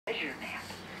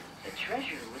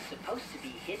supposed to be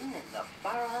hidden in the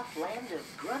far-off land of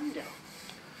Grundo.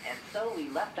 And so we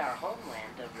left our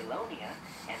homeland of Rilonia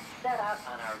and set out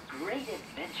on our great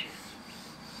adventure.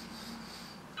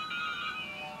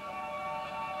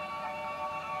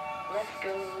 Let's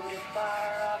go to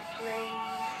far-off places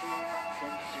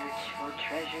and search for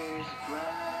treasures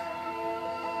bright.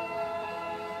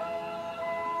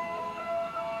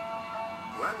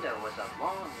 Grundo was a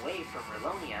long way from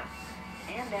Rilonia,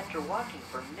 and after walking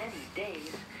for many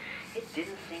days, it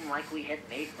didn't seem like we had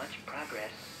made much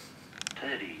progress.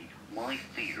 Teddy, my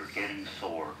feet are getting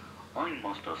sore. I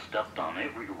must have stepped on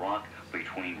every rock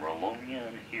between Rilonia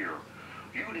and here.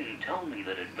 You didn't tell me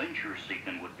that adventure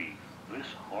seeking would be this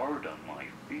hard on my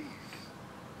feet.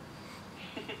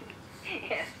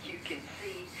 As you can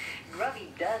see,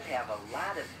 Grubby does have a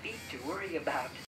lot of feet to worry about.